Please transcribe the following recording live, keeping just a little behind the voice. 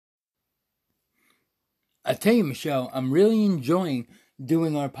I tell you, Michelle, I'm really enjoying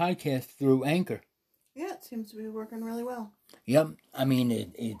doing our podcast through Anchor. Yeah, it seems to be working really well. Yep. I mean,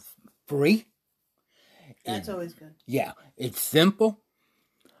 it's free. That's always good. Yeah, it's simple.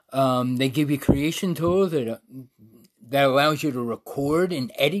 They give you creation tools that allows you to record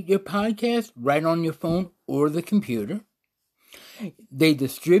and edit your podcast right on your phone or the computer. They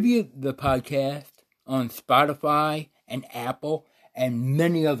distribute the podcast on Spotify and Apple and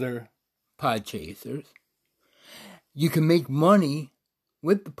many other podchasers. You can make money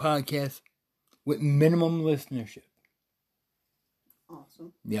with the podcast with minimum listenership.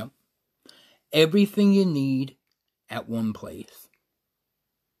 Awesome. Yep. Everything you need at one place.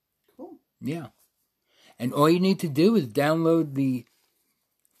 Cool. Yeah. And all you need to do is download the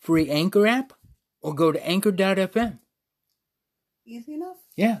free Anchor app or go to anchor.fm. Easy enough?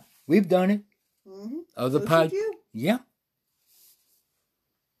 Yeah, we've done it. Mm-hmm. Other so should you. Yeah.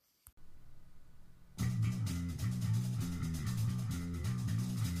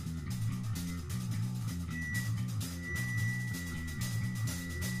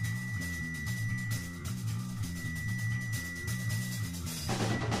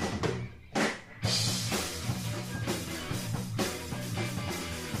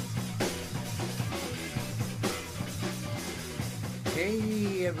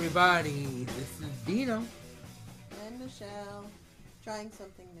 Hey everybody, this is Dino. And Michelle. Trying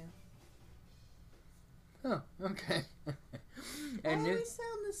something new. Oh, okay. And I always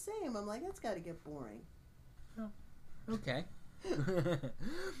sound the same. I'm like, that's got to get boring. Oh, okay. Just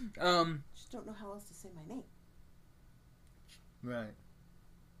don't know how else to say my name. Right.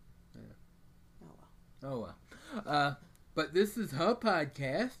 Yeah. Oh well. Oh well. But this is her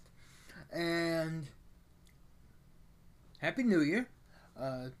podcast, and Happy New Year.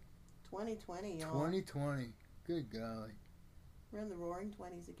 2020, y'all. 2020. Good golly. We're in the roaring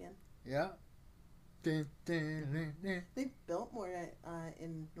 20s again. Yeah. They built more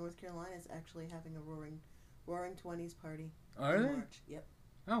in North Carolina is actually having a roaring 20s party. Are in they? March. Yep.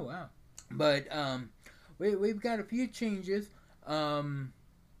 Oh wow. But we've got a few changes. I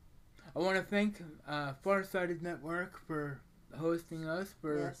want to thank Farsighted Network for hosting us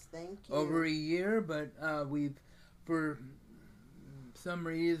for yes, thank you. over a year, but we've for some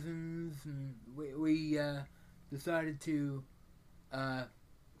reasons we decided to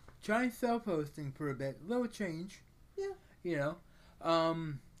try self-hosting for a bit. A little change. Yeah. You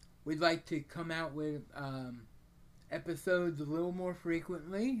know. We'd like to come out with episodes a little more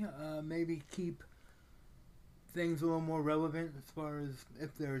frequently. Maybe keep things a little more relevant as far as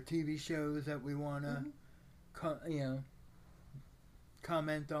if there are TV shows that we want to,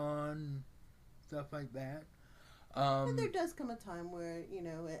 comment on, stuff like that. And there does come a time where,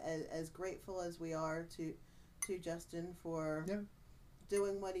 as grateful as we are to Justin for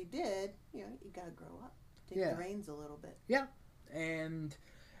doing what he did, you gotta grow up, take the reins a little bit. Yeah, and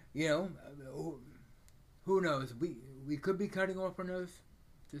who knows? We could be cutting off our nose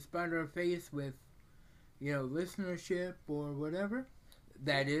to spite our face with, listenership or whatever.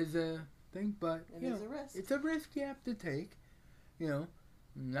 That is a thing, but it is a risk. It's a risk you have to take.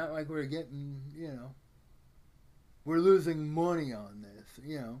 Not like we're getting, we're losing money on this,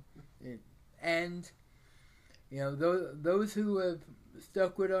 those who have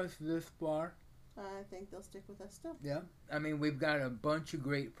stuck with us this far, I think they'll stick with us still. Yeah, I mean, we've got a bunch of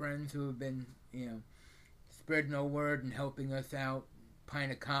great friends who have been, spreading our word and helping us out.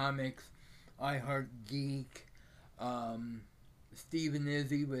 Pint of Comics, I Heart Geek, Steve and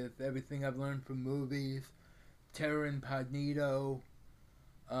Izzy with Everything I've Learned from Movies, Terra Incognito,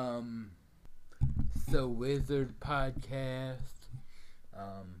 So Wizard Podcast,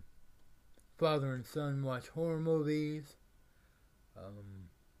 Father and Son Watch Horror Movies,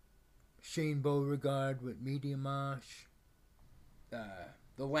 Shane Beauregard with Media Mosh, The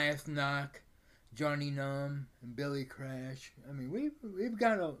Last Knock, Johnny Numb, and Billy Crash. I mean, we've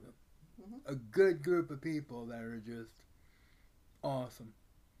got a good group of people that are just awesome,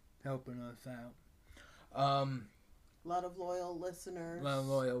 helping us out. A lot of loyal listeners.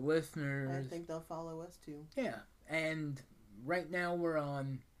 I think they'll follow us too. Yeah, and right now we're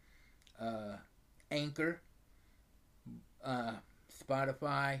on Anchor,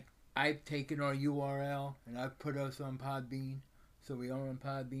 Spotify. I've taken our URL and I've put us on Podbean, so we are on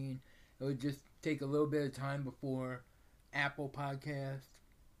Podbean. It would just take a little bit of time before Apple Podcast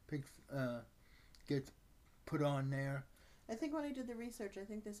gets put on there. I think when I did the research, I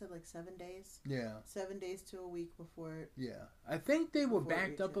think they said like 7 days. Yeah. 7 days to a week before it. Yeah. I think they were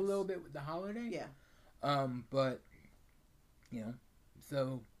backed up a little bit with the holiday. Yeah. But,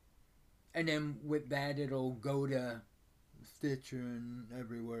 so, and then with that, it'll go to Stitcher and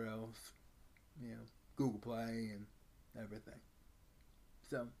everywhere else. Google Play and everything.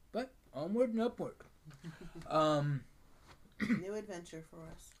 So, but onward and upward. New adventure for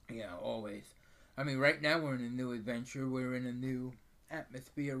us. Yeah, always. I mean, right now we're in a new adventure. We're in a new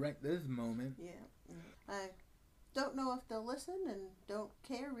atmosphere right this moment. Yeah. I don't know if they'll listen and don't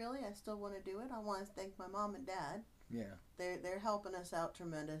care, really. I still want to do it. I want to thank my mom and dad. Yeah. They're helping us out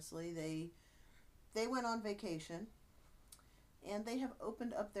tremendously. They went on vacation, and they have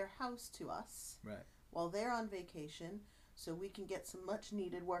opened up their house to us. Right. While they're on vacation, so we can get some much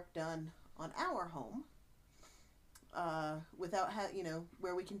needed work done on our home. Without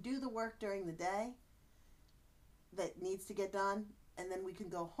where we can do the work during the day that needs to get done, and then we can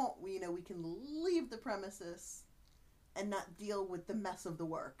go home. We can leave the premises and not deal with the mess of the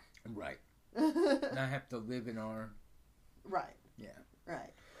work. Right. Not have to live in our. Right. Yeah.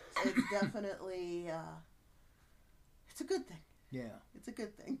 Right. So it's definitely it's a good thing. Yeah. It's a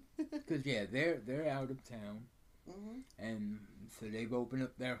good thing. Because they're out of town, and so they've opened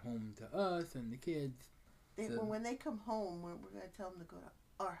up their home to us and the kids. When they come home, we're going to tell them to go to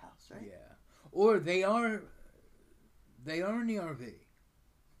our house, right? Yeah. Or they are in the RV.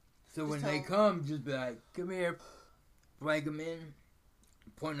 So just when they come, just be like, come here, flag them in,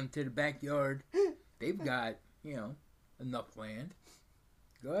 point them to the backyard. They've got, enough land.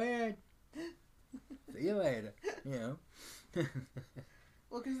 Go ahead. See you later, Well,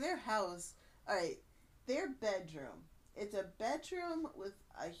 because their house, all right, their bedroom, it's a bedroom with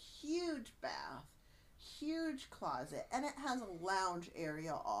a huge bath, huge closet, and it has a lounge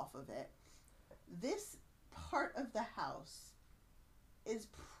area off of it. This part of the house is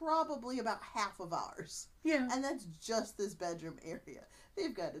probably about half of ours. Yeah. And that's just this bedroom area.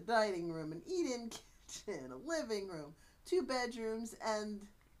 They've got a dining room, an eat-in kitchen, a living room, 2 bedrooms, and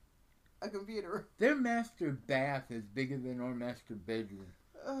a computer room. Their master bath is bigger than our master bedroom.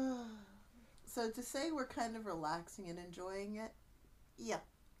 So to say we're kind of relaxing and enjoying it, yeah.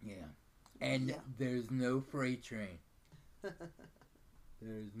 Yeah. And there's no freight train.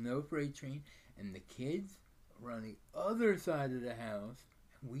 There's no freight train. And the kids are on the other side of the house.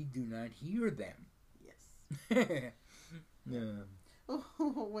 And we do not hear them. Yes. Yeah.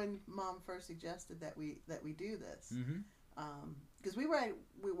 When Mom first suggested that we do this, because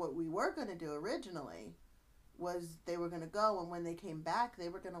what we were going to do originally was they were going to go, and when they came back, they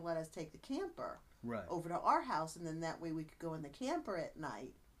were going to let us take the camper over to our house, and then that way we could go in the camper at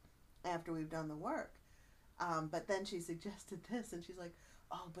night after we've done the work. But then she suggested this, and she's like,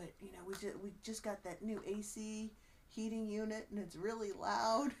 "Oh, but we just got that new AC heating unit, and it's really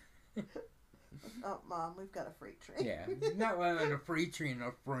loud." Oh, Mom, we've got a freight train. Yeah, not letting a freight train in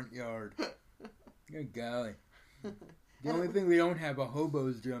our front yard. Good golly. The only thing we don't have are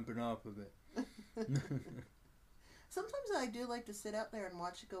hobos jumping off of it. Sometimes I do like to sit out there and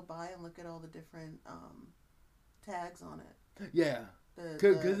watch it go by and look at all the different tags on it. Yeah.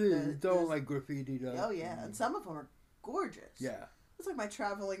 Because it's all like graffitied up. Oh, yeah. And some of them are gorgeous. Yeah. It's like my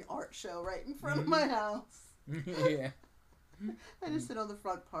traveling art show right in front of my house. Yeah. I just sit on the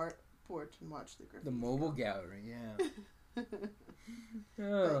front porch and watch the graffiti. The mobile gallery, yeah.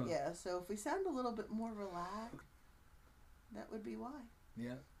 But yeah, so if we sound a little bit more relaxed, that would be why.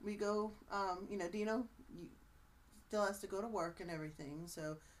 Yeah. We go, Dino still has to go to work and everything,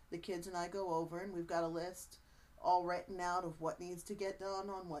 so the kids and I go over, and we've got a list all written out of what needs to get done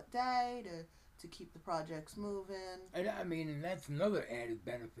on what day to keep the projects moving. And I mean, and that's another added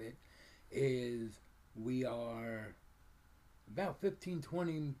benefit, is we are about 15,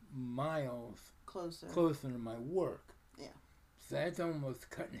 20 miles closer to my work. Yeah. So that's almost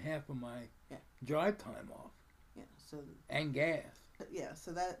cutting half of my drive time off. Yeah. So and gas. Yeah,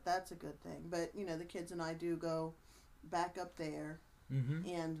 so that's a good thing. But the kids and I do go back up there,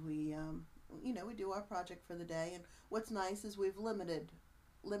 and we we do our project for the day. And what's nice is we've limited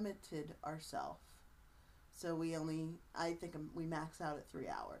ourselves. So I think we max out at 3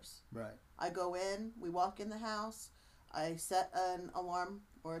 hours. Right. I go in, we walk in the house, I set an alarm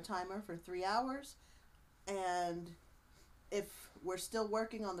or a timer for 3 hours, and if we're still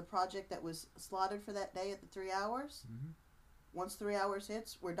working on the project that was slotted for that day at the 3 hours, once 3 hours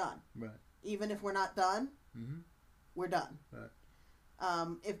hits, we're done. Right. Even if we're not done, we're done. Right.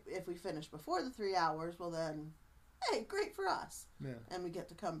 If we finish before the 3 hours, well then, hey, great for us. Yeah. And we get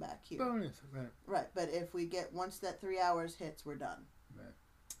to come back here. Bonus. Right. Right. But if once that 3 hours hits, we're done. Right.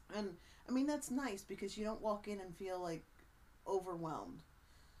 And I mean, that's nice because you don't walk in and feel like overwhelmed.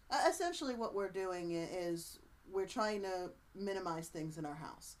 Essentially what we're doing is we're trying to minimize things in our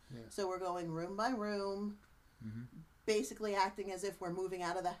house. Yeah. So we're going room by room, basically acting as if we're moving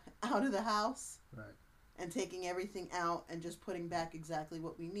out of the house. Right. And taking everything out and just putting back exactly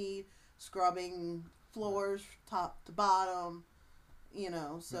what we need, scrubbing floors top to bottom,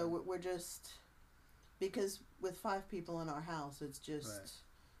 so we're just, because with 5 people in our house, it's just,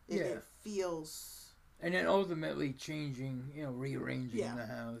 it feels... And then ultimately changing, rearranging the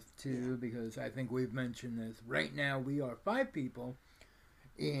house too, because I think we've mentioned this. Right now we are 5 people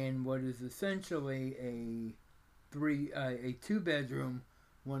in what is essentially a 2-bedroom,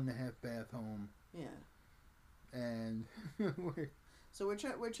 1.5 bath home. Yeah. And so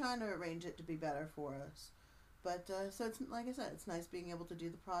we're trying to arrange it to be better for us. But so it's, like I said, it's nice being able to do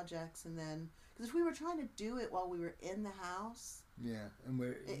the projects, and then, because if we were trying to do it while we were in the house, and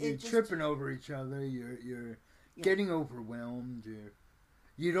you're tripping over each other, you're getting overwhelmed,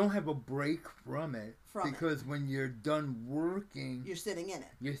 you don't have a break from it, because when you're done working, you're sitting in it.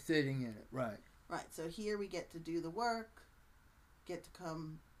 You're sitting in it, right? Right. So here we get to do the work, get to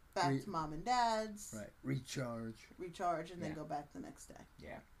come back to mom and dad's, right? Recharge, and then go back the next day.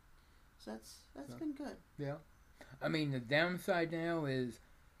 Yeah. So that's been good. Yeah. I mean, the downside now is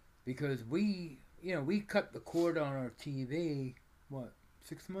because we cut the cord on our TV,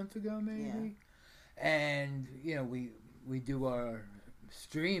 6 months ago maybe? Yeah. And, we do our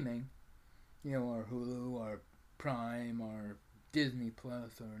streaming, our Hulu, our Prime, our Disney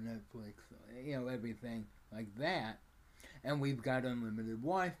Plus, our Netflix, everything like that. And we've got unlimited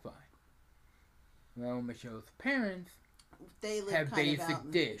Wi-Fi. Well, Michelle's parents... They live have basic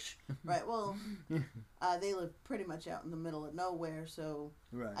dish. Right. Well, they live pretty much out in the middle of nowhere, so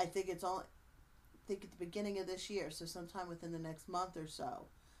I think at the beginning of this year, so sometime within the next month or so,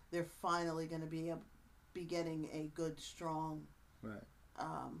 they're finally going to be getting a good, strong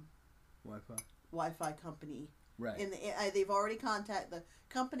Wi-Fi company. Right. They've already the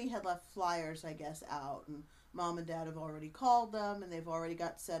company had left flyers, I guess, out, and mom and dad have already called them, and they've already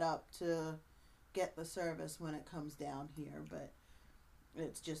got set up to get the service when it comes down here, but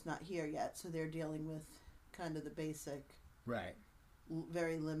it's just not here yet, so they're dealing with kind of the basic,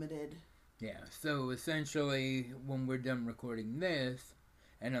 very limited. Yeah, so essentially when we're done recording this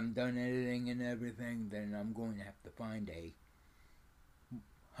and I'm done editing and everything, then I'm going to have to find a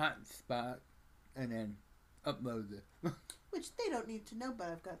hotspot and then upload it. Which they don't need to know, but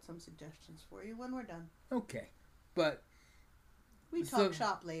I've got some suggestions for you when we're done. Okay, but we talk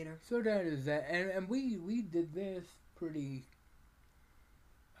shop later. So that is that. And we did this we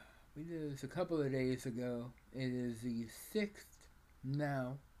did this a couple of days ago. It is the 6th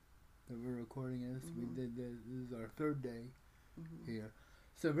now that we're recording this. Mm-hmm. We did this. This is our 3rd day here.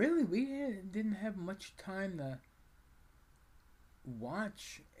 So really, we didn't have much time to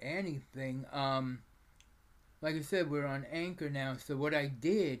watch anything. Like I said, we're on Anchor now. So what I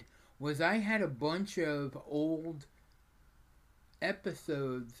did was I had a bunch of old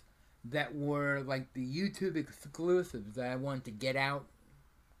episodes that were like the YouTube exclusives that I wanted to get out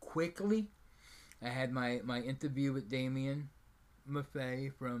quickly. I had my interview with Damien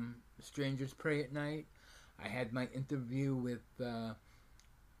Maffei from Strangers Pray at Night. I had my interview with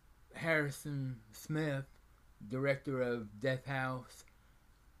Harrison Smith, director of Death House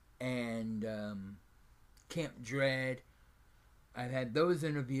and Camp Dread. I've had those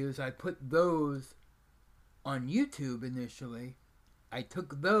interviews. I put those on YouTube initially. I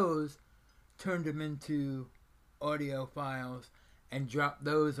took those, turned them into audio files, and dropped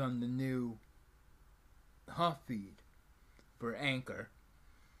those on the new Huff feed for Anchor.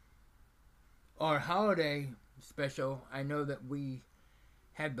 Our holiday special, I know that we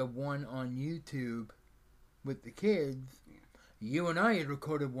had the one on YouTube with the kids. Yeah. You and I had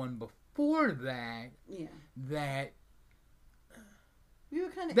recorded one before that. Yeah. That we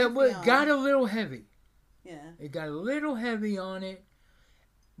were kind of got a little heavy. Yeah. It got a little heavy on it.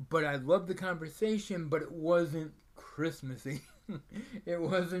 But I loved the conversation, but it wasn't Christmassy. It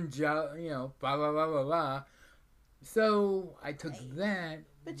wasn't, blah, blah, blah, blah, blah. So I took that.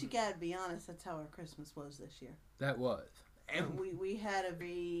 But you gotta be honest, that's how our Christmas was this year. That was. And we had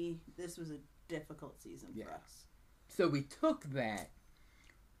this was a difficult season for us. So we took that,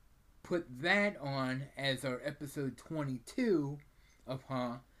 put that on as our episode 22 of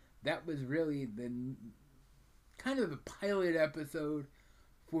That was really the kind of the pilot episode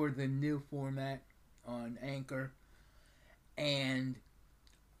for the new format on Anchor. And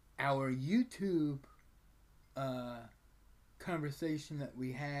our YouTube conversation that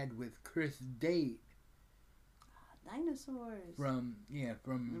we had with Chris Date. Dinosaurs. From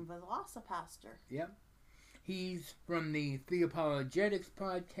Velocipaster. Yep. He's from the Theapologetics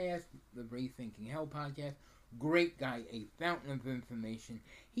podcast, the Rethinking Hell podcast. Great guy, a fountain of information.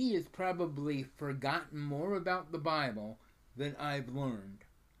 He has probably forgotten more about the Bible than I've learned.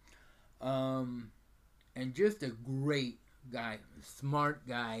 And just a great guy, smart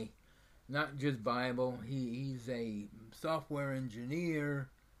guy, not just Bible. He's a software engineer.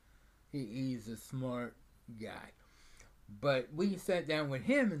 He's a smart guy. But we sat down with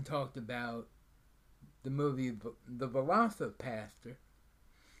him and talked about the movie The VelociPastor,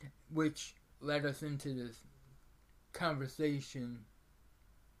 which led us into this conversation.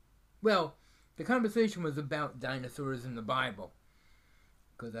 Well, the conversation was about dinosaurs in the Bible,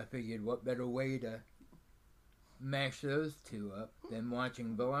 because I figured what better way to mash those two up than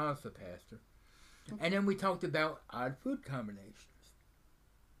watching VelociPastor. And then we talked about odd food combinations.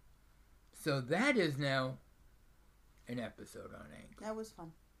 So that is now an episode on Anchor. That was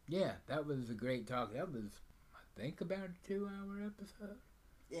fun. Yeah, that was a great talk. That was, I think, about a 2-hour episode.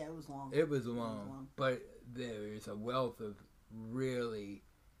 Yeah, it was long. It was long. But there is a wealth of really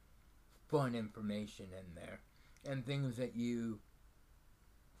fun information in there. And things that you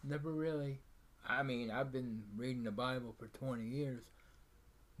never really... I mean, I've been reading the Bible for 20 years.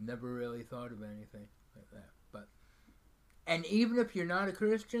 Never really thought of anything like that. But, and even if you're not a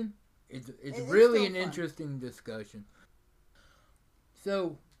Christian, it's really an interesting discussion.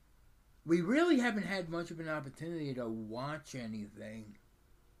 So, we really haven't had much of an opportunity to watch anything.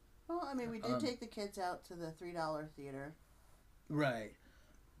 Well, I mean, we did take the kids out to the $3 theater. Right.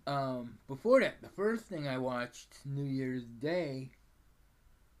 Before that, the first thing I watched New Year's Day,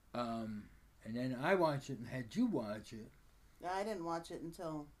 and then I watched it and had you watch it. Yeah, I didn't watch it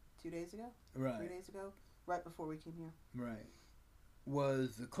until 2 days ago. Right. 3 days ago, right before we came here. Right.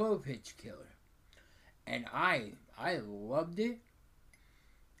 Was The Clove Hitch Killer. And I loved it.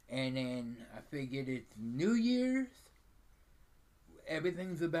 And then I figured it's New Year's.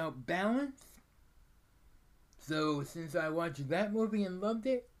 Everything's about balance. So since I watched that movie and loved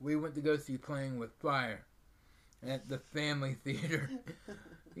it, we went to go see Playing with Fire at the Family Theater.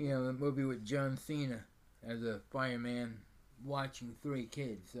 You know, the movie with John Cena as a fireman watching 3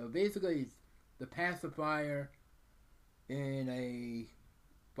 kids. So basically, it's the pacifier in a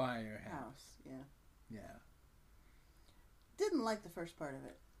firehouse. Yeah. Yeah. Didn't like the first part of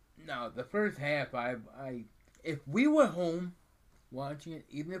it. No, the first half, I if we were home watching it,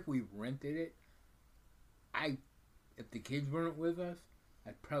 even if we rented it, if the kids weren't with us,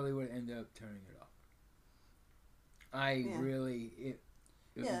 I probably would end up turning it off.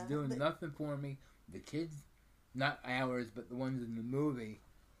 It was doing nothing for me. The kids, not ours, but the ones in the movie,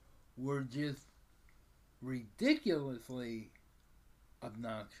 were just ridiculously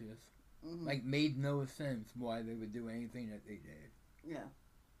obnoxious. Mm-hmm. Like, made no sense why they would do anything that they did. Yeah.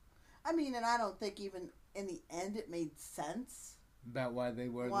 I mean, and I don't think even in the end it made sense. About why they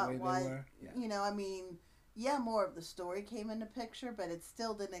were the way they were? Yeah. You know, I mean, yeah, more of the story came into picture, but it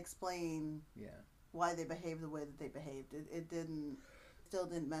still didn't explain why they behaved the way that they behaved. It still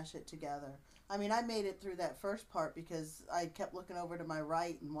didn't mesh it together. I mean, I made it through that first part because I kept looking over to my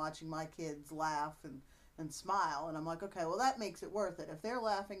right and watching my kids laugh and smile, and I'm like, okay, well, that makes it worth it. If they're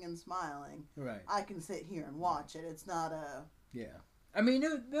laughing and smiling, right, I can sit here and watch it. It's not a... Yeah. I mean,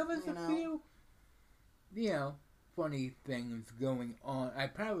 there was a few, funny things going on. I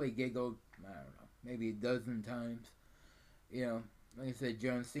probably giggled, I don't know, maybe a dozen times. You know, like I said,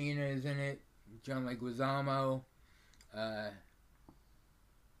 John Cena is in it. John Leguizamo.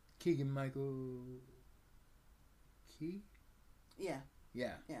 Keegan-Michael Key? Yeah.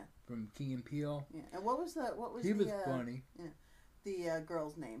 Yeah. Yeah. From Key and Peele. Yeah. And what was he was funny. Yeah. The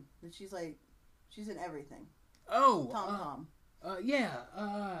girl's name. That she's in everything. Oh. Tom. Yeah.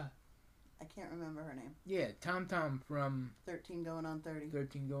 I can't remember her name. Yeah, Tom from 13 Going on 30.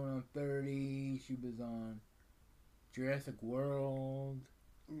 13 Going on 30. She was on Jurassic World.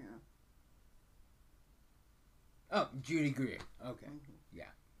 Yeah. Oh, Judy Greer. Okay. Mm-hmm.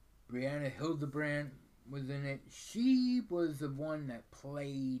 Yeah. Brianna Hildebrand was in it. She was the one that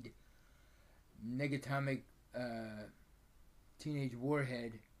played Negatomic Teenage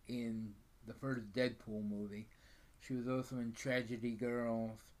Warhead in the first Deadpool movie. She was also in Tragedy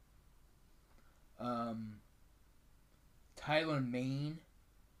Girls. Tyler Mane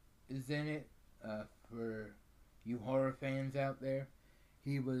is in it, for you horror fans out there.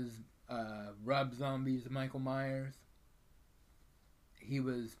 He was Rob Zombie's Michael Myers. He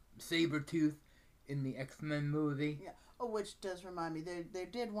was Sabretooth in the X-Men movie. Yeah. Oh, which does remind me, there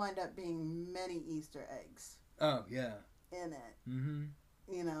did wind up being many Easter eggs. Oh, yeah. In it. Mm-hmm.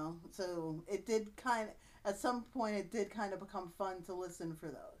 You know, so it did kind of... At some point, it did kind of become fun to listen for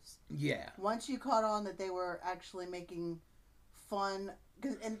those. Yeah. Once you caught on that they were actually making fun...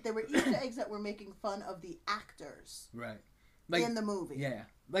 And there were Easter eggs that were making fun of the actors. Right. Like, in the movie. Yeah.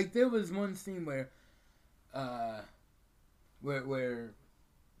 Like, there was one scene where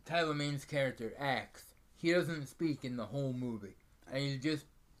Tyler Mane's character acts. He doesn't speak in the whole movie. And he's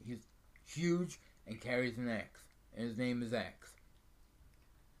huge, and carries an axe. And his name is Axe.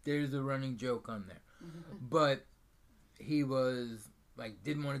 There's a running joke on there. But he was, like,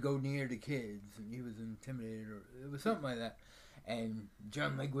 didn't want to go near the kids, and he was intimidated, or it was something like that. And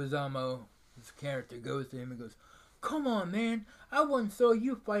John Leguizamo, his character, goes to him and goes, "Come on, man, I once saw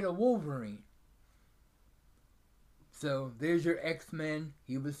you fight a Wolverine." So there's your X-Men.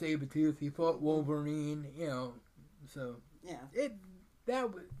 He was Sabretooth. He fought Wolverine. You know, so yeah,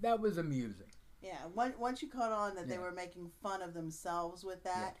 that was amusing. Yeah, once you caught on that they were making fun of themselves with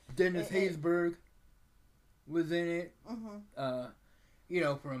that. Yeah. Dennis Haysbert was in it. Mm-hmm. You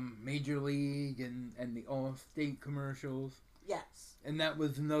know, from Major League and the All-State commercials. Yes. And that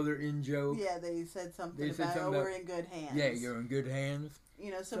was another in-joke. Yeah, they said something about, we're in good hands. Yeah, you're in good hands.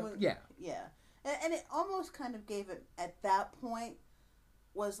 You know, so yeah. Yeah. And it almost kind of gave it, at that point,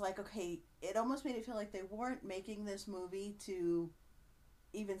 was like, okay, it almost made it feel like they weren't making this movie to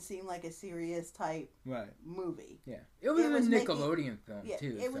even seem like a serious type movie. Yeah. It was a Nickelodeon film,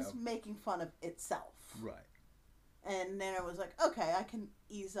 too. It was making fun of itself. Right. And then it was like, okay, I can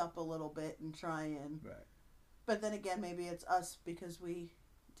ease up a little bit and try and... Right. But then again, maybe it's us because we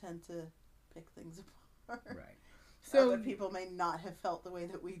tend to pick things apart. Right. So other people may not have felt the way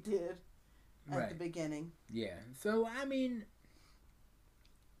that we did at the beginning. Yeah. So, I mean...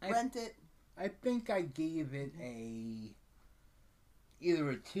 Rent it. I think I gave it either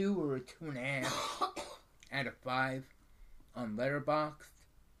a 2 or a 2.5 out of 5 on Letterboxd.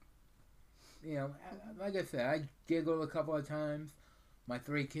 You know, like I said, I giggled a couple of times. My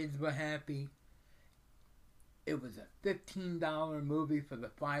 3 kids were happy. It was a $15 movie for the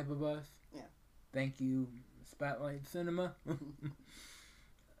 5 of us. Yeah. Thank you, Spotlight Cinema.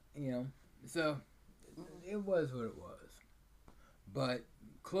 You know, so it was what it was. But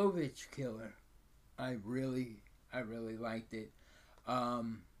Clovitch Killer, I really liked it.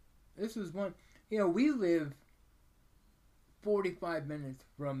 This was one, you know, we live 45 minutes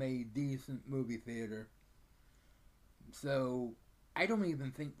from a decent movie theater. So I don't even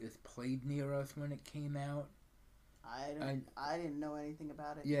think this played near us when it came out. I didn't know anything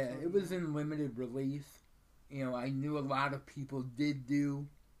about it. Yeah, it was in limited release. You know, I knew a lot of people did see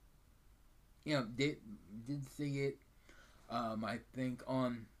it. I think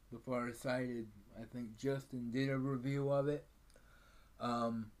on The Farsighted, I think Justin did a review of it.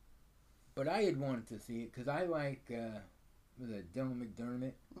 But I had wanted to see it because I like, was it Dylan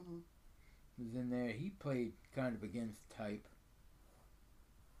McDermott? Mm-hmm. Was in there. He played kind of against type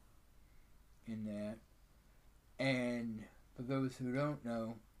in that. And for those who don't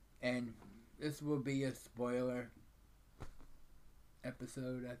know, and this will be a spoiler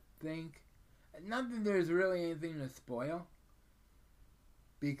episode, I think. Not that there's really anything to spoil,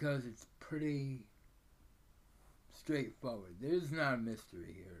 because it's pretty straightforward. There's not a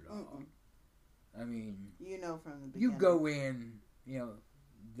mystery here at all. I mean, you know from the beginning. You go in, you know,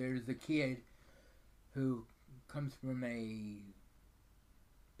 there's a kid who comes from a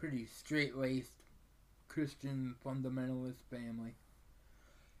pretty straight-laced Christian fundamentalist family.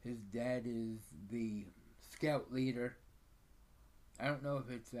 His dad is the scout leader. I don't know if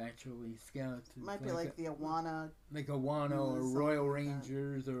it's actually scouts. It might be like the Awana. Like Awana or Royal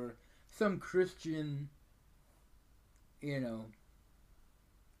Rangers or some Christian, you know,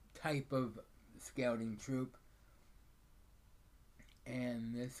 type of scouting troop.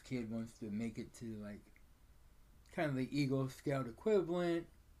 And this kid wants to make it to, like, kind of the Eagle Scout equivalent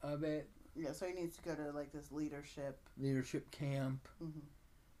of it. Yeah, so he needs to go to, like, this leadership camp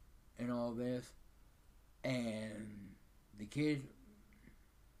and all this. And the kid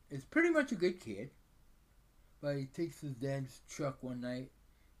is pretty much a good kid. But he takes his dad's truck one night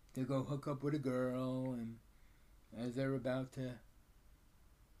to go hook up with a girl. And as they're about to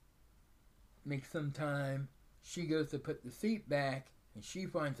make some time, she goes to put the seat back, and she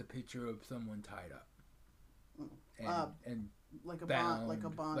finds a picture of someone tied up. And like a bound,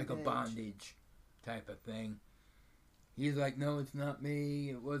 bondage. Like a bondage type of thing. He's like, no, it's not me.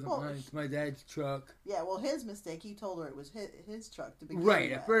 It wasn't mine. It's my dad's truck. Yeah, well, his mistake. He told her it was his truck to begin right,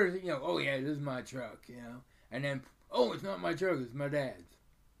 with. At first, you know, oh yeah, this is my truck, you know. And then, oh, it's not my truck, it's my dad's.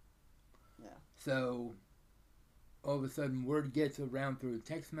 Yeah. So, all of a sudden, word gets around through a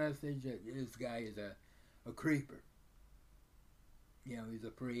text message that this guy is a creeper. You know, he's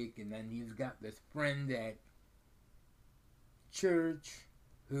a freak, and then he's got this friend at church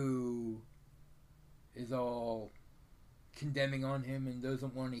who is all condemning on him and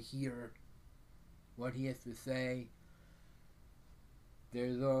doesn't want to hear what he has to say.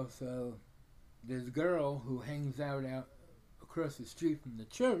 There's also this girl who hangs out across the street from the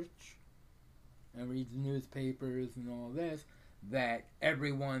church and reads newspapers and all this, that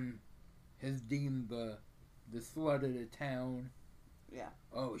everyone has deemed the slut of the town. Yeah.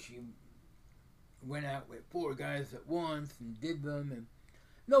 Oh, she went out with 4 guys at once and did them, and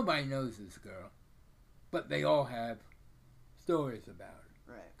nobody knows this girl, but they all have stories about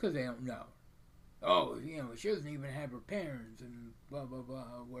her. Right. Because they don't know. Oh, she doesn't even have her parents and blah, blah,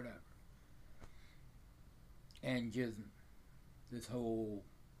 blah, whatever. And just this whole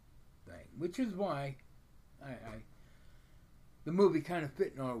thing. Which is why the movie kind of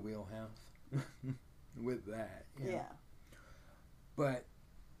fit in our wheelhouse with that. Yeah. But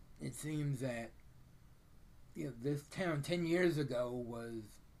it seems that this town 10 years ago was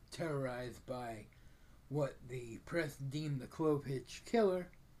terrorized by what the press deemed the Clove Hitch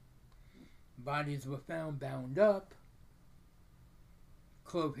killer. Bodies were found bound up,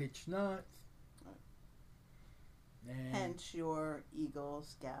 Clove Hitch knots. And hence your Eagle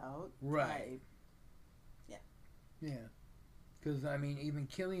Scout right type. Yeah, because even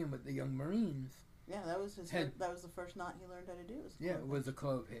Killian with the Young Marines. Yeah, that was that was the first knot he learned how to do. It was a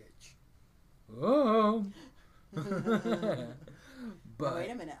Clove Hitch. Oh. But now, wait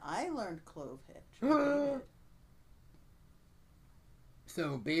a minute, I learned Clove Hitch.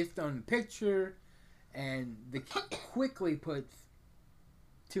 So based on the picture, and the kid quickly puts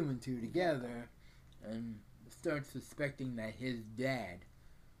 2 and 2 together, and starts suspecting that his dad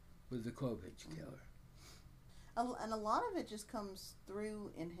was the Clove Hitch killer. And a lot of it just comes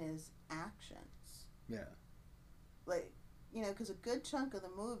through in his actions. Yeah. Like, because a good chunk of the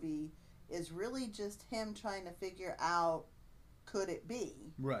movie is really just him trying to figure out, could it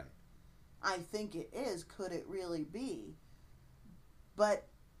be? Right. I think it is. Could it really be? But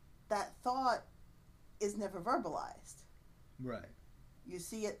that thought is never verbalized. Right. You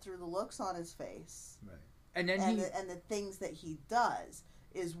see it through the looks on his face. Right. And then and the things that he does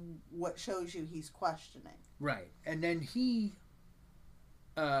is what shows you he's questioning. Right. And then he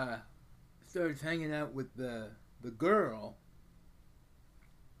starts hanging out with the girl,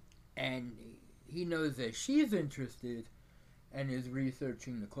 and he knows that she's interested and is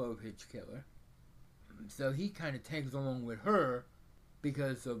researching the Clove Hitch killer. So he kind of tags along with her,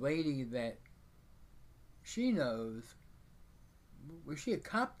 because the lady that she knows, was she a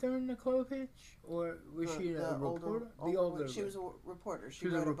cop during the Clove Hitch, or was she a reporter? She was a reporter. She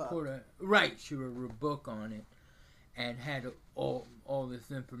was a reporter. Right, she wrote a book on it and had all this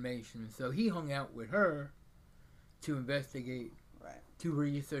information. So he hung out with her to investigate, right, to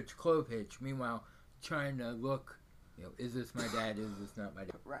research Clove Hitch. Meanwhile, trying to look, is this my dad? Is this not my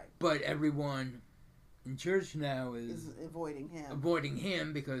dad? Right. But everyone in church now is avoiding him. Avoiding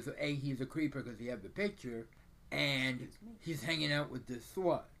him because A, he's a creeper because he had the picture, and he's hanging out with this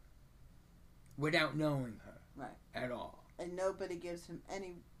slut without knowing her, right, at all. And nobody gives him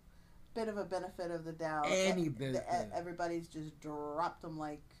any bit of a benefit of the doubt. Any bit. Everybody's just dropped him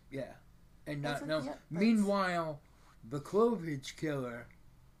like, yeah, and not like, know. yeah, Meanwhile, the Clove Hitch killer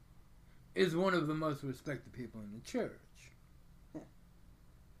is one of the most respected people in the church.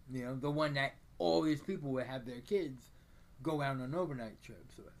 Yeah. The one that all these people would have their kids go out on overnight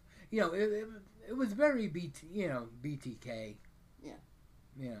trips with. It was very BTK.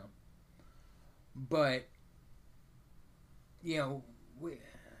 Yeah. But,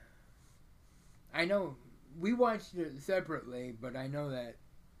 I know we watched it separately, but I know that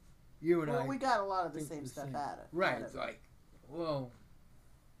you and I... we got a lot of the same stuff at it. Right, it's like, well,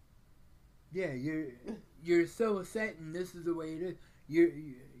 yeah, you're so set and this is the way it is.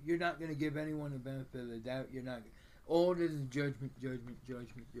 You're not going to give anyone the benefit of the doubt. You're not. All this is judgment.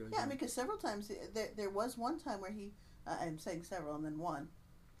 Yeah, because several times there was one time where he, I'm saying several and then one.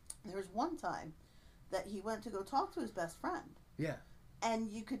 There was one time that he went to go talk to his best friend. Yeah. And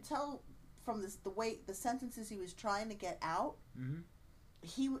you could tell from the sentences he was trying to get out. Mm-hmm.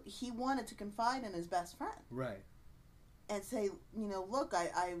 He wanted to confide in his best friend. Right. And say, look,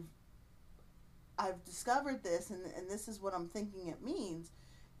 I've discovered this, and this is what I'm thinking it means.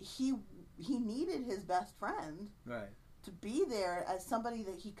 He needed his best friend, right, to be there as somebody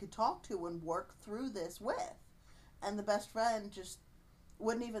that he could talk to and work through this with, and the best friend just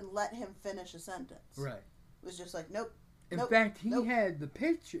wouldn't even let him finish a sentence. Right. It was just like, nope. In fact, he had the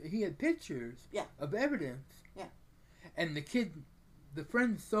picture. He had pictures. Yeah. Of evidence. Yeah. And the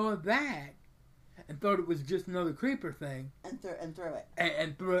friend saw that and thought it was just another creeper thing. And threw it.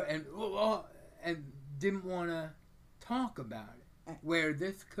 And didn't want to talk about it. Where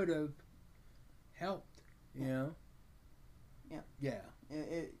this could have helped, Yeah. Yeah.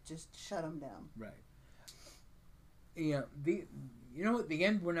 It just shut him down. Right. Yeah. You know what? The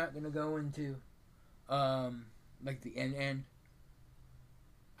end we're not going to go into, like the end.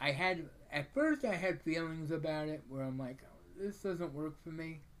 At first I had feelings about it where I'm like, oh, this doesn't work for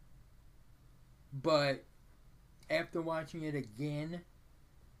me. But after watching it again,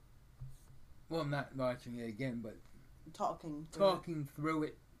 well, not watching it again, but talking through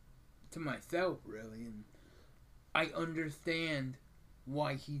it to myself, really, and I understand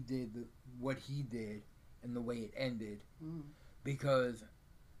why he did what he did and the way it ended. Mm. Because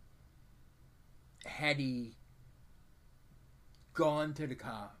had he gone to the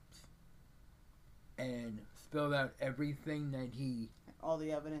cops and spilled out everything that all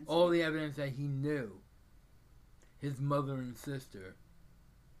the evidence that he knew, his mother and sister,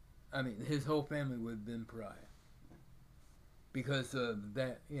 I mean, his whole family would have been pariah. Because of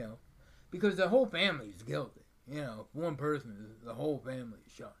that, because the whole family is guilty. If one person is, the whole family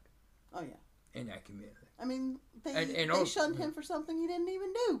is shot. Oh, yeah. In that community. I mean, they shunned him for something he didn't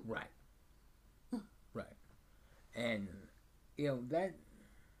even do. Right. Right. And, that,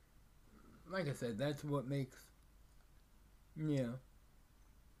 like I said, that's what makes,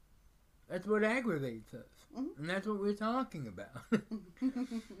 that's what aggravates us. Mm-hmm. And that's what we're talking about.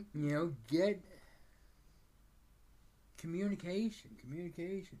 Get communication.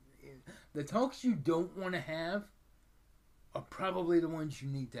 The talks you don't want to have are probably the ones you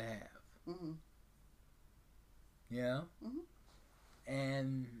need to have. Mm-hmm. Yeah? Mm-hmm.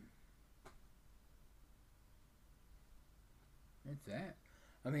 And that's that.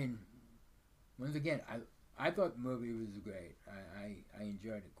 I mean, once again, I thought the movie was great. I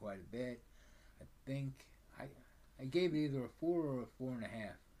enjoyed it quite a bit. I think I gave it either a 4 or a 4.5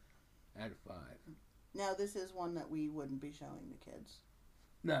 out of 5. Now, this is one that we wouldn't be showing the kids.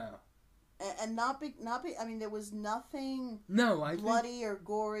 No. And not be. I mean, there was nothing bloody or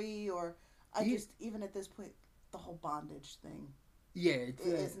gory or. Even at this point, the whole bondage thing. Yeah,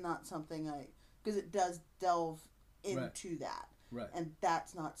 it's not something because it does delve into that. Right. And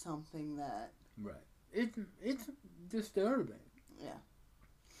that's not something that. Right. It's disturbing. Yeah.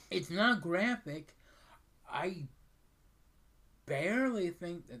 It's not graphic. I barely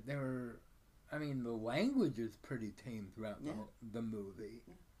think that I mean, the language is pretty tame throughout the movie.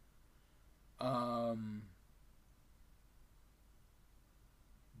 Yeah.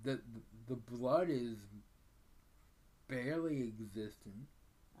 The blood is barely existent.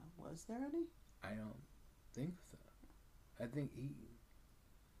 Was there any? I don't think so. I think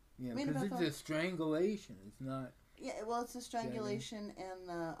because it's a strangulation. It's not. Yeah, well, it's the strangulation and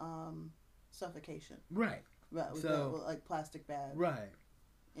the suffocation. Right. Right. With the, like plastic bag. Right.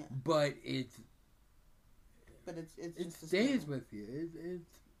 Yeah. But it's it stays with you.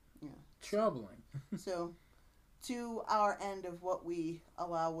 It's troubling. So, to our end of what we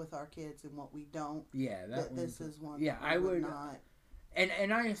allow with our kids and what we don't. Yeah, this is one. Yeah, I would not.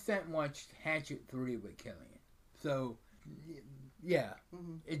 And I sat and watched Hatchet 3 with Killian. So, yeah,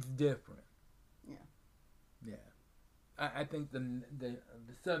 it's different. Yeah. Yeah. I think the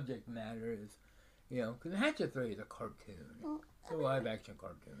subject matter is, because Hatchet 3 is a cartoon. Well, it's a live-action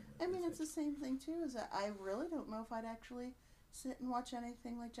cartoon. I mean, it's the same thing, too, is that I really don't know if I'd actually sit and watch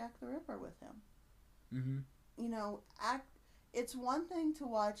anything like Jack the Ripper with him. Mm-hmm. It's one thing to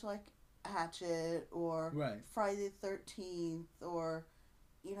watch, like, Hatchet or Friday the 13th or,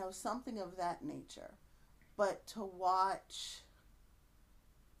 something of that nature. But to watch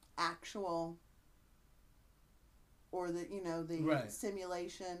actual or the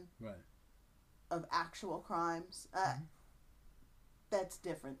simulation of actual crimes, that's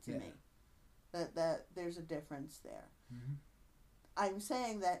different to me. That there's a difference there. Mm-hmm. I'm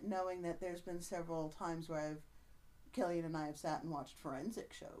saying that knowing that there's been several times where Killian and I have sat and watched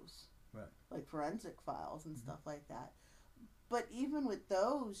forensic shows. Right. Like Forensic Files and stuff like that. But even with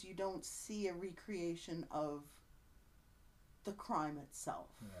those, you don't see a recreation of the crime itself.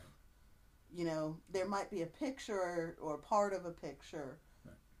 Right. There might be a picture or part of a picture,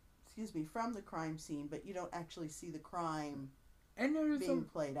 from the crime scene, but you don't actually see the crime being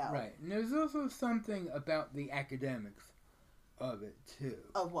played out. Right. And there's also something about the academics of it, too.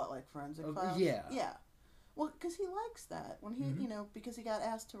 Of what, like Forensic Files? Yeah. Yeah. Well, because he likes that. When he, because he got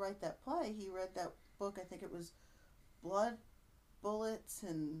asked to write that play, he read that book, I think it was Blood, Bullets,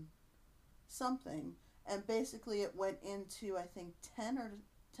 and something. And basically it went into, I think, 10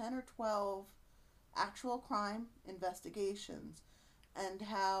 or 12 actual crime investigations and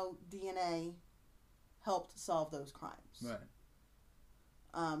how DNA helped solve those crimes. Right.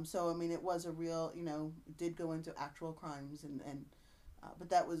 So, I mean, it was a real, it did go into actual crimes and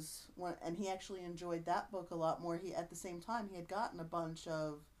but that was one, and he actually enjoyed that book a lot more. At the same time, he had gotten a bunch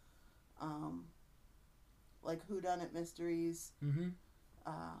of, like whodunit mysteries,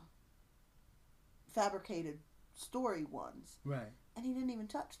 fabricated story ones. Right. And he didn't even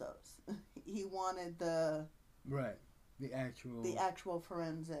touch those. He wanted the the actual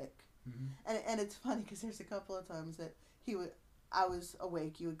forensic. Mm-hmm. And it's funny because there's a couple of times that I was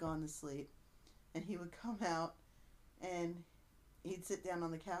awake, you had gone to sleep, and he would come out and he'd sit down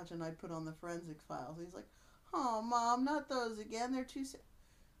on the couch and I'd put on the forensic files. He's like, "Oh, Mom, not those again. They're too.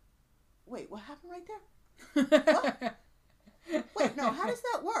 Wait, what happened right there? What? Wait, no. How does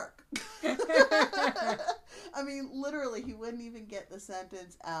that work?" I mean, literally, he wouldn't even get the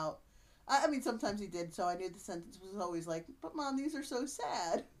sentence out. I mean, sometimes he did, so I knew the sentence was always like, "But Mom, these are so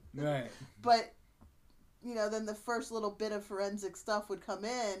sad." Right. But then the first little bit of forensic stuff would come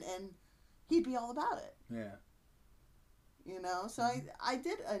in, and he'd be all about it. Yeah. So I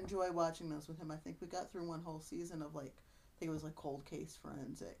did enjoy watching those with him. I think we got through one whole season of I think it was cold case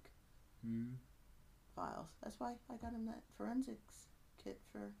forensic files. That's why I got him that forensics kit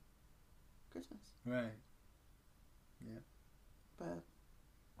for Christmas. Right. Yeah. But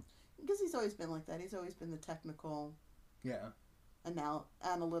because he's always been like that. He's always been the technical. Yeah.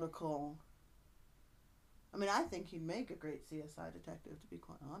 Analytical. I mean, I think he'd make a great CSI detective, to be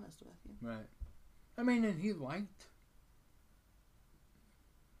quite honest with you. Right. I mean, and he liked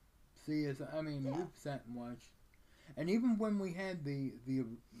CSI. I mean, we've sat and watched. And even when we had the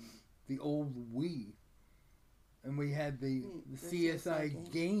old Wii, and we had the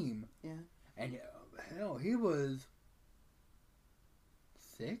CSI game. Yeah. And hell, he was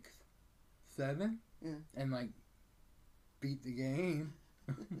 6, 7. Yeah. And beat the game.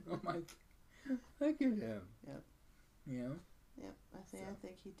 I'm like, look at him. Yep. Yep. I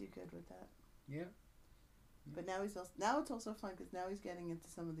think he'd do good with that. Yep. But now it's also fun because now he's getting into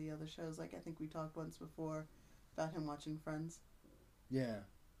some of the other shows. I think we talked once before about him watching Friends. Yeah.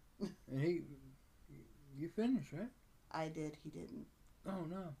 And you finished, right? I did. He didn't. Oh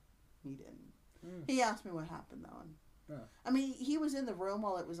no. He didn't. He asked me what happened though. And, I mean, he was in the room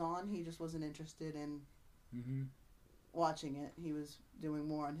while it was on. He just wasn't interested in watching it. He was doing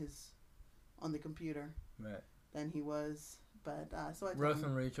more on the computer than he was. But so I told Russ him,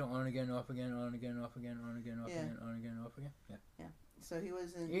 and Rachel on again, off again, on again, off again, on again, off again, on again, off again. Yeah. Yeah. So he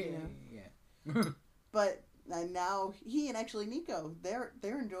wasn't. Yeah. But now he and actually Nico, they're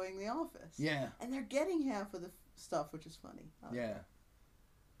enjoying The Office. Yeah. And they're getting half of the stuff, which is funny. Yeah.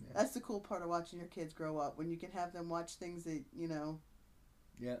 That's the cool part of watching your kids grow up, when you can have them watch things that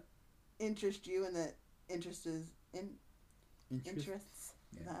interest you and that interests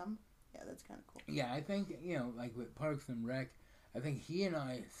them. Yeah, that's kind of cool. Yeah, I think with Parks and Rec, I think he and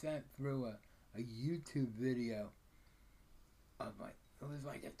I sat through a YouTube video of it was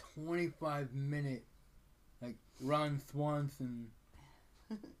a 25-minute Ron Swanson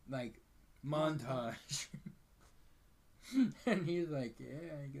montage. And he's like,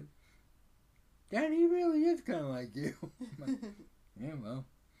 yeah, I guess. Dad, he really is kind of like you. I'm like, yeah, well.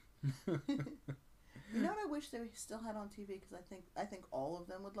 You know what I wish they still had on TV, because I think all of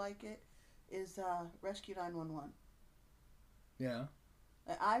them would like it, is Rescue 911. Yeah.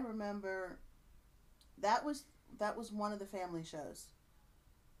 I remember that was one of the family shows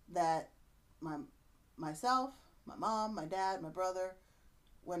that myself, my mom, my dad, my brother,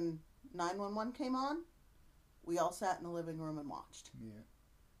 when 911 came on, we all sat in the living room and watched. Yeah.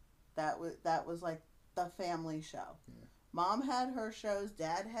 That was like the family show. Yeah. Mom had her shows,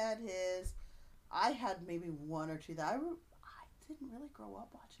 Dad had his. I had maybe one or two that I didn't really grow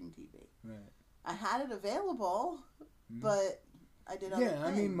up watching TV. Right. I had it available, but I did other things. Yeah,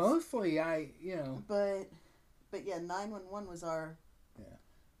 I mean, mostly But yeah, 911 was our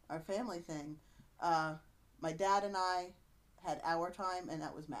family thing. My dad and I had our time, and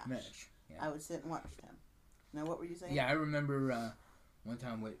that was MASH. Yeah. I would sit and watch him. Now, what were you saying? Yeah, I remember one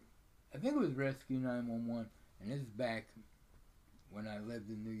time I think it was Rescue 911, and this is back when I lived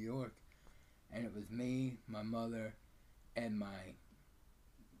in New York, and it was me, my mother, and my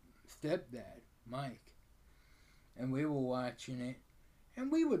stepdad, Mike, and we were watching it, and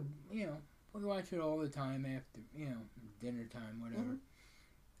we would, we watch it all the time after, dinner time, whatever,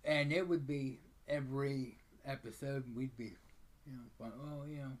 and it would be every episode, we'd be,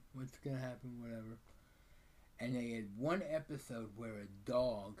 what's gonna happen, whatever. And they had one episode where a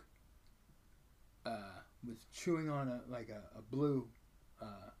dog was chewing on a blue,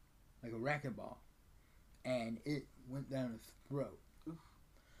 like a racquetball, and it went down his throat. Oof.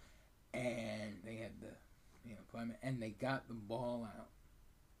 And they had and they got the ball out,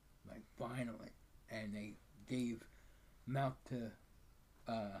 finally, and they gave mouth to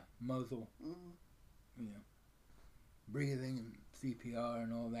muzzle, breathing and CPR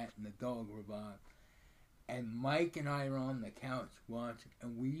and all that, and the dog revived. And Mike and I are on the couch watching,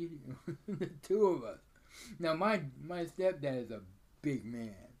 and we, the two of us. Now, my stepdad is a big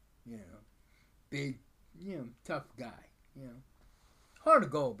man, big, tough guy. you know, hard to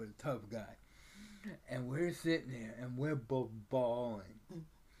go, but a tough guy. And we're sitting there, and we're both bawling.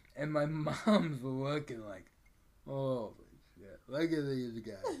 And my mom's looking like, holy shit, look at these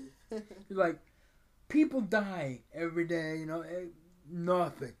guys. She's like, people die every day, you know,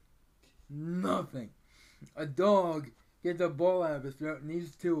 nothing. A dog gets a ball out of his throat, and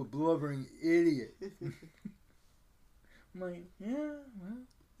these two are blubbering idiots. I'm like, yeah,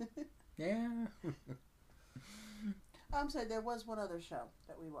 well, yeah. I'm sorry, there was one other show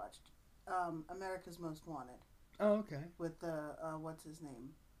that we watched. America's Most Wanted. Oh, okay. With what's his name?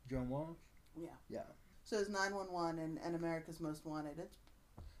 John Walsh? Yeah. Yeah. So it's 911 and America's Most Wanted.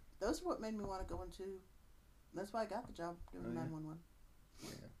 Those are what made me want to go into. That's why I got the job doing 911. Yeah.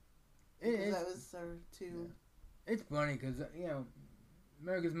 Because that was too. Yeah. It's funny because, you know,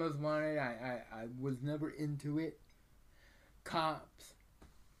 America's Most Wanted, I was never into it. Cops,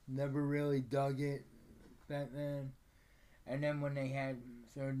 never really dug it back then. And then when they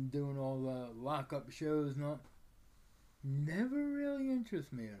started doing all the lockup shows and all, never really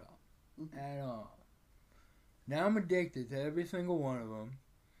interested me at all. Mm-hmm. At all. Now I'm addicted to every single one of them.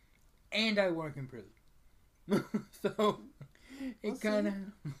 And I work in prison. So, it kind of...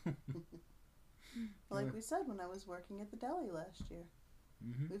 Like we said, when I was working at the deli last year,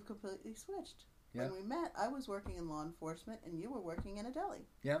 we've completely switched. Yep. When we met, I was working in law enforcement and you were working in a deli.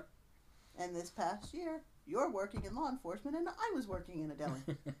 Yep. And this past year, you're working in law enforcement and I was working in a deli.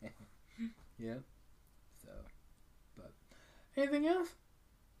 Yep. So, but anything else?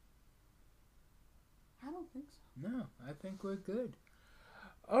 I don't think so. No, I think we're good.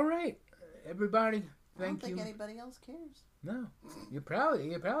 All right, everybody. Thank you. I don't think anybody else cares. No, you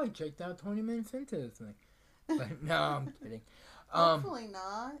probably checked out 20 minutes into this thing. But no, I'm kidding. Hopefully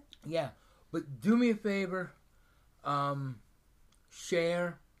not. Yeah, but do me a favor.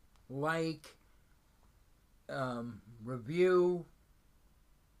 Share, like, review,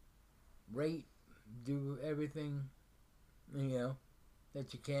 rate, do everything, you know,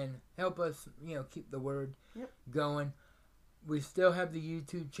 that you can. Help us, you know, keep the word going. We still have the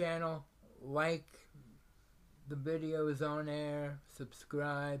YouTube channel. Like the videos on there.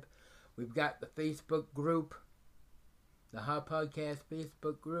 Subscribe. We've got the Facebook group. The Hot Podcast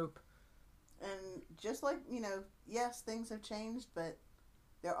Facebook group. And just like, you know, yes, things have changed, but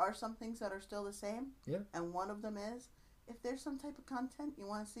there are some things that are still the same. Yeah. And one of them is, if there's some type of content you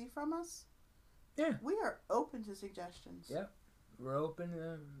want to see from us, yeah, we are open to suggestions. Yeah. We're open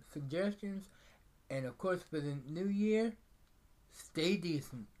to suggestions. And of course, for the new year, stay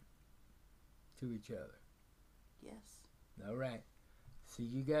decent to each other. Yes. All right. See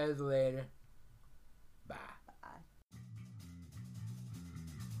you guys later.